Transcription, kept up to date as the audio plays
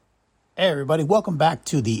Hey everybody, welcome back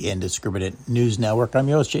to the Indiscriminate News Network. I'm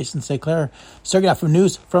your host, Jason St. Clair. Starting off with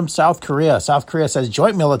news from South Korea. South Korea says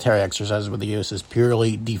joint military exercises with the U.S. is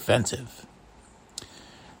purely defensive.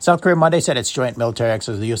 South Korea Monday said its joint military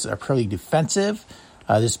exercises with the U.S. are purely defensive.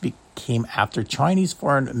 This came after Chinese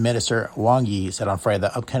Foreign Minister Wang Yi said on Friday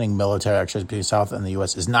that upcoming military exercise between South and the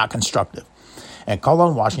U.S. is not constructive and called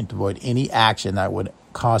on Washington to avoid any action that would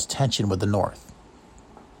cause tension with the North.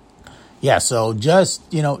 Yeah, so just,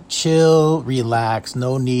 chill, relax.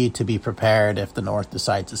 No need to be prepared if the North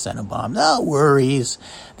decides to send a bomb. No worries.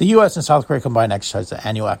 The U.S. and South Korea combined exercise, the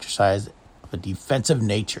annual exercise of a defensive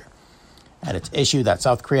nature. And it's issue that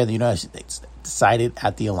South Korea and the United States decided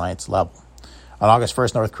at the alliance level. On August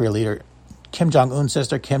 1st, North Korea leader Kim Jong-un's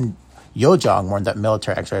sister Kim Yo-jong warned that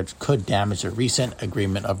military exercise could damage the recent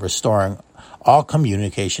agreement of restoring all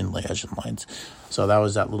communication liaison lines. So that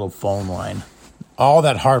was that little phone line. All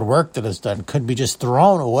that hard work that is done could be just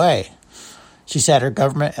thrown away. She said her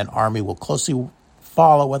government and army will closely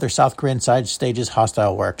follow whether South Korean side stages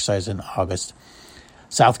hostile war exercise in August.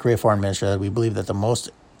 South Korea Foreign Minister said, we believe that the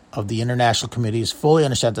most of the international communities fully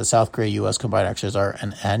understand that South Korea-U.S. combined exercises are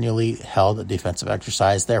an annually held defensive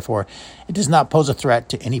exercise. Therefore, it does not pose a threat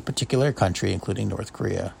to any particular country, including North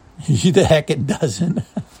Korea. The heck it doesn't.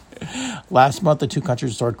 Last month, the two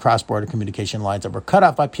countries restored cross-border communication lines that were cut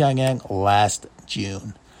off by Pyongyang last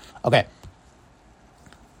June. Okay.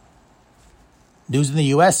 News in the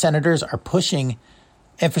U.S. Senators are pushing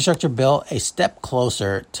infrastructure bill a step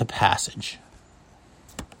closer to passage.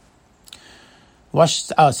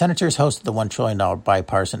 Senators hosted the $1 trillion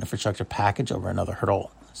bipartisan infrastructure package over another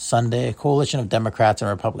hurdle. Sunday, a coalition of Democrats and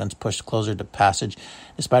Republicans pushed closer to passage,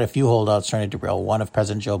 despite a few holdouts trying to derail one of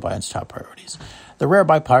President Joe Biden's top priorities. The rare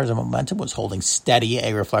bipartisan momentum was holding steady,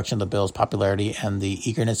 a reflection of the bill's popularity and the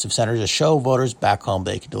eagerness of senators to show voters back home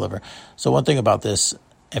they can deliver. So one thing about this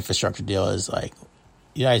infrastructure deal is the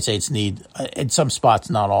United States need, in some spots,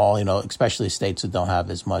 not all, especially states that don't have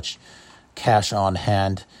as much cash on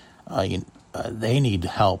hand, they need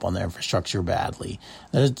help on their infrastructure badly.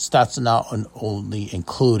 That's not only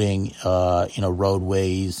including,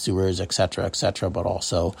 roadways, sewers, et cetera, but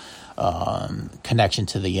also connection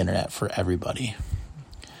to the internet for everybody.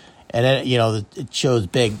 And then, it shows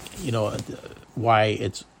why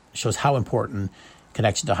it shows how important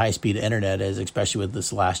connection to high-speed internet is, especially with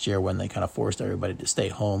this last year when they kind of forced everybody to stay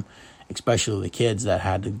home, especially the kids that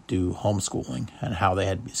had to do homeschooling and how they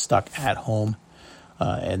had been stuck at home.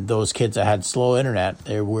 And those kids that had slow internet,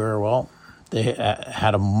 they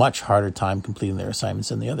had a much harder time completing their assignments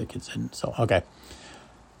than the other kids did. So, okay.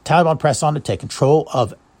 Taliban press on to take control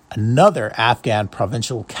of another Afghan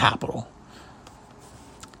provincial capital.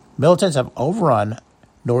 Militants have overrun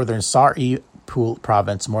northern Sari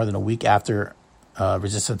province more than a week after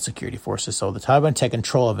resistance security forces. So the Taliban take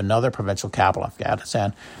control of another provincial capital,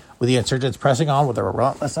 Afghanistan, with the insurgents pressing on with a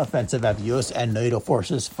relentless offensive as U.S. and NATO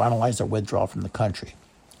forces finalize their withdrawal from the country.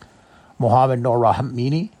 Mohammed Noor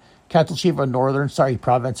Rahmani, Council Chief of Northern Sari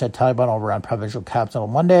Province, said Taliban overran provincial capital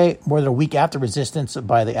Monday, more than a week after resistance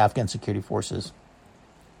by the Afghan security forces.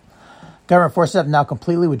 Government forces have now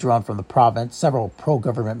completely withdrawn from the province. Several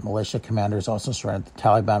pro-government militia commanders also surrendered the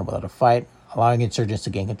Taliban without a fight, allowing insurgents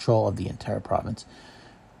to gain control of the entire province.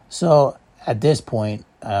 So at this point,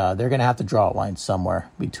 they're going to have to draw a line somewhere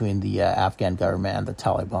between the Afghan government and the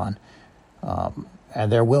Taliban.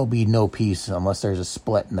 And there will be no peace unless there's a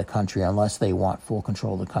split in the country, unless they want full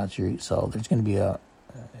control of the country. So there's going to be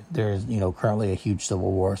there's currently a huge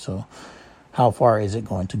civil war. So how far is it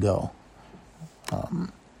going to go?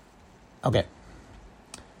 Okay.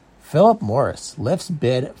 Phillip Morris lifts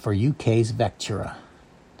bid for UK's Vectura.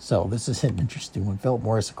 So this is an interesting one. Phillip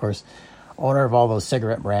Morris, of course, owner of all those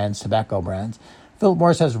cigarette brands, tobacco brands. Phillip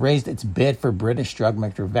Morris has raised its bid for British drug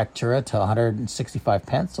maker Vectura to 165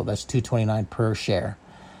 pence, so that's $2.29 per share.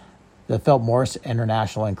 The Phillip Morris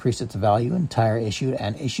International increased its value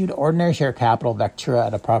issued ordinary share capital Vectura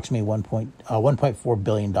at approximately $1.4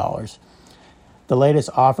 billion. The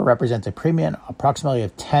latest offer represents a premium approximately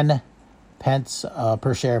of 10 pence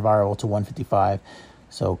per share variable to 155.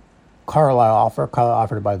 So Carlyle offered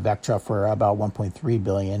to buy Vectura for about $1.3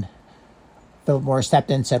 billion. Phillip Morris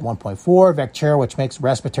stepped in, said 1.4. Vectura, which makes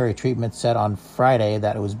respiratory treatments, said on Friday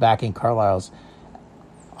that it was backing Carlyle's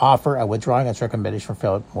offer and withdrawing its recommendation for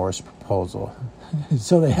Phillip Morris' proposal.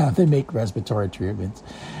 So they make respiratory treatments.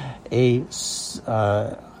 A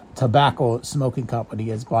tobacco smoking company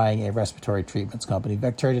is buying a respiratory treatments company.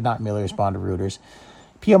 Vectura did not merely respond to Reuters.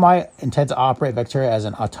 PMI intends to operate Vectura as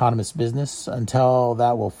an autonomous business until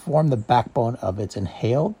that will form the backbone of its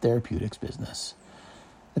inhaled therapeutics business.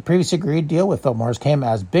 The previously agreed deal with Phillip Morris came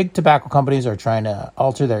as big tobacco companies are trying to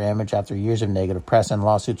alter their image after years of negative press and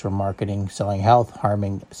lawsuits for marketing, selling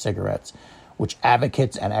health-harming cigarettes, which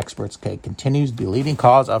advocates and experts say continues to be the leading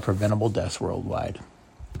cause of preventable deaths worldwide.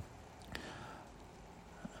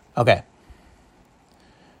 Okay.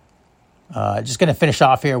 Just going to finish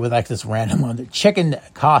off here with like this random one. The chicken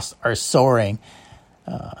costs are soaring.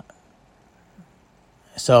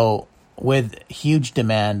 So with huge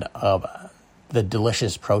demand of the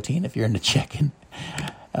delicious protein, if you're into chicken,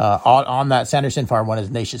 on that Sanderson Farm, one of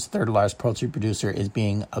the nation's third largest poultry producer, is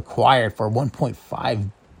being acquired for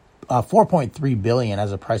 $4.3 billion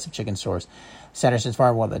as a price of chicken source. Sanderson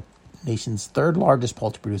Farm, one of the nation's third largest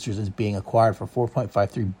poultry producers, is being acquired for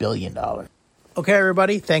 $4.53 billion. Okay,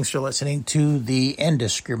 everybody, thanks for listening to the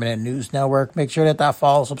Indiscriminate News Network. Make sure to hit that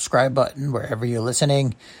follow, subscribe button wherever you're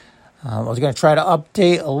listening. I was going to try to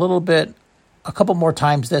update a couple more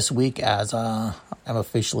times this week as I'm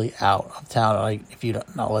officially out of town. If you're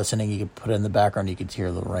not listening, you can put it in the background. You can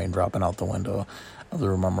hear the rain dropping out the window of the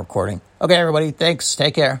room I'm recording. Okay, everybody, thanks.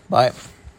 Take care. Bye.